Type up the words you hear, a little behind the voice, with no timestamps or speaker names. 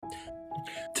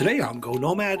Today on Go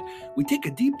Nomad, we take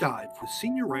a deep dive with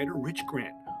senior writer Rich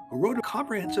Grant, who wrote a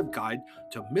comprehensive guide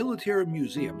to military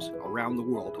museums around the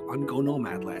world on Go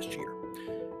Nomad last year.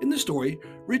 In the story,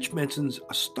 Rich mentions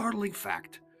a startling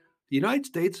fact. The United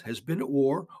States has been at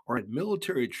war or had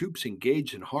military troops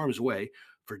engaged in harm's way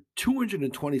for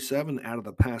 227 out of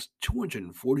the past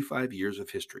 245 years of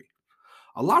history.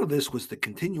 A lot of this was the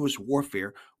continuous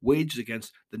warfare waged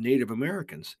against the Native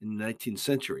Americans in the 19th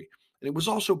century, and it was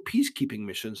also peacekeeping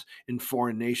missions in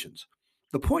foreign nations.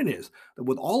 The point is that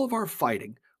with all of our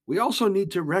fighting, we also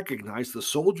need to recognize the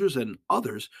soldiers and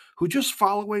others who, just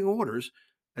following orders,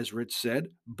 as Rich said,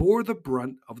 bore the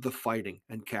brunt of the fighting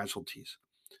and casualties.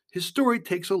 His story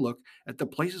takes a look at the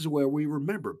places where we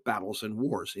remember battles and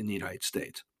wars in the United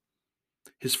States.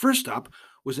 His first stop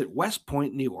was at West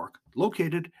Point, New York,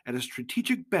 located at a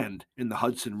strategic bend in the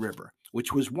Hudson River,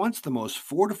 which was once the most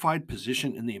fortified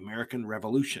position in the American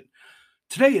Revolution.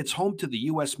 Today, it's home to the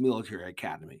U.S. Military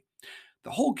Academy.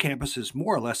 The whole campus is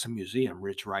more or less a museum,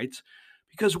 Rich writes,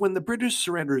 because when the British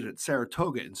surrendered at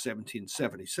Saratoga in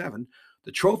 1777,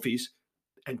 the trophies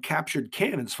and captured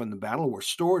cannons from the battle were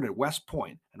stored at West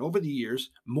Point, and over the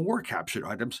years, more captured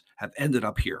items have ended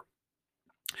up here.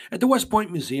 At the West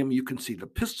Point Museum, you can see the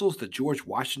pistols that George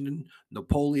Washington,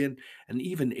 Napoleon, and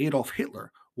even Adolf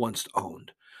Hitler once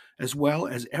owned, as well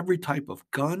as every type of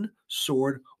gun,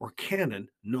 sword, or cannon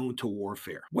known to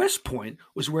warfare. West Point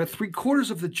was where three-quarters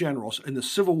of the generals in the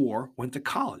Civil War went to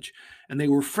college, and they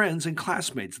were friends and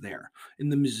classmates there. In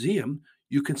the museum,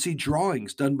 you can see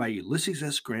drawings done by Ulysses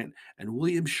S. Grant and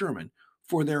William Sherman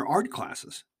for their art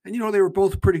classes. And they were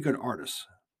both pretty good artists.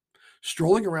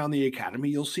 Strolling around the academy,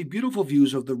 you'll see beautiful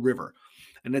views of the river,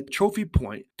 and at Trophy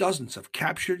Point, dozens of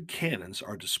captured cannons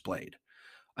are displayed.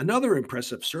 Another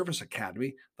impressive service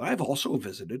academy that I've also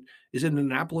visited is in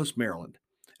Annapolis, Maryland.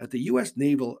 At the U.S.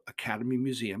 Naval Academy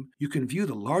Museum, you can view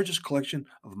the largest collection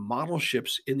of model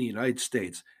ships in the United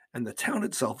States, and the town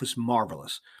itself is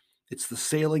marvelous. It's the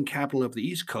sailing capital of the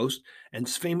East Coast and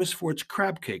it's famous for its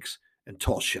crab cakes and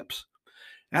tall ships.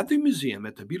 At the museum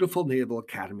at the beautiful Naval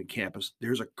Academy campus,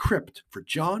 there's a crypt for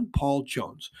John Paul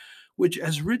Jones, which,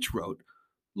 as Rich wrote,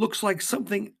 looks like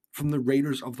something from the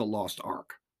Raiders of the Lost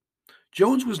Ark.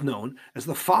 Jones was known as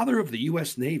the father of the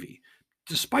U.S. Navy,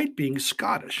 despite being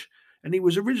Scottish, and he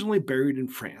was originally buried in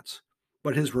France.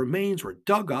 But his remains were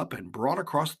dug up and brought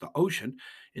across the ocean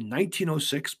in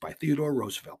 1906 by Theodore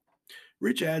Roosevelt.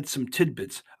 Rich adds some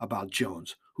tidbits about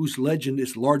Jones, whose legend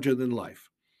is larger than life.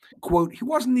 Quote, he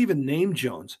wasn't even named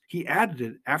Jones. He added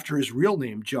it after his real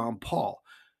name, John Paul,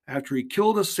 after he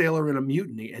killed a sailor in a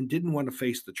mutiny and didn't want to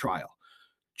face the trial.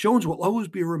 Jones will always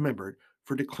be remembered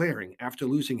for declaring, after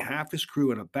losing half his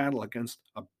crew in a battle against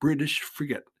a British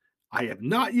frigate, I have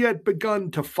not yet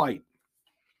begun to fight.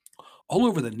 All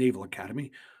over the Naval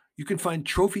Academy, you can find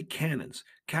trophy cannons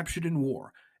captured in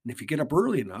war, and if you get up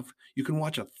early enough, you can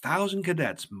watch 1,000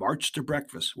 cadets march to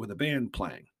breakfast with a band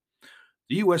playing.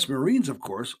 The U.S. Marines, of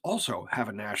course, also have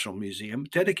a national museum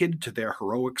dedicated to their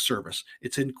heroic service.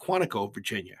 It's in Quantico,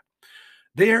 Virginia.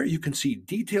 There, you can see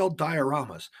detailed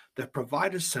dioramas that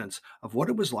provide a sense of what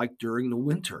it was like during the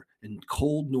winter in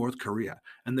cold North Korea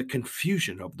and the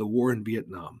confusion of the war in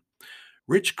Vietnam.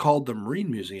 Rich called the Marine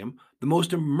Museum the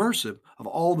most immersive of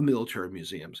all the military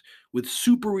museums, with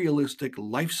super realistic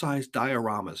life size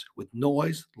dioramas with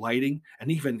noise, lighting,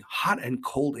 and even hot and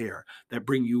cold air that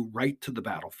bring you right to the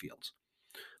battlefields.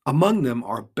 Among them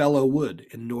are Belleau Wood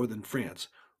in northern France,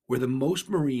 where the most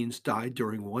Marines died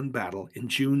during one battle in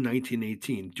June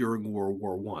 1918 during World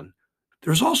War I.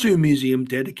 There's also a museum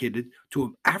dedicated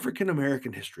to African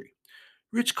American history.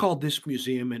 Rich called this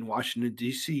museum in Washington,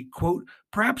 D.C., quote,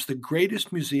 perhaps the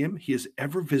greatest museum he has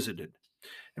ever visited.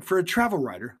 And for a travel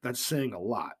writer, that's saying a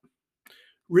lot.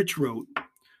 Rich wrote,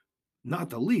 not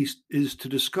the least, is to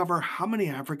discover how many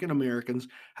African Americans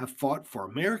have fought for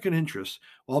American interests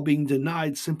while being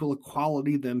denied simple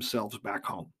equality themselves back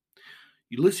home.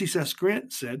 Ulysses S.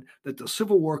 Grant said that the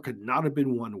Civil War could not have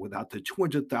been won without the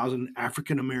 200,000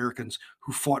 African Americans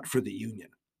who fought for the Union.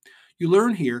 You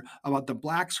learn here about the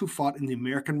blacks who fought in the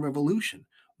American Revolution,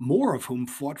 more of whom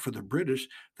fought for the British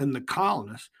than the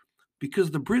colonists because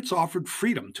the Brits offered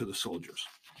freedom to the soldiers.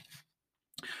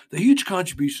 The huge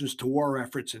contributions to war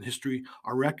efforts in history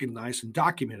are recognized and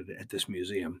documented at this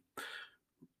museum.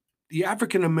 The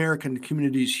African American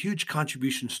community's huge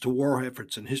contributions to war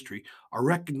efforts in history are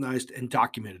recognized and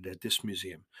documented at this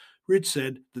museum. Rich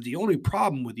said that the only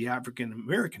problem with the African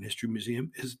American History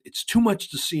Museum is it's too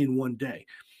much to see in one day.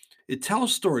 It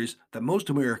tells stories that most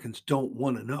Americans don't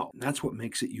want to know, and that's what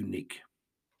makes it unique.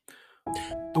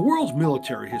 The world's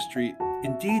military history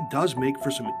indeed does make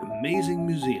for some amazing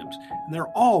museums, and they're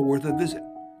all worth a visit.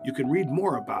 You can read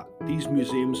more about these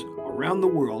museums around the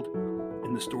world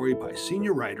in the story by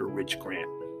senior writer Rich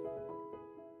Grant.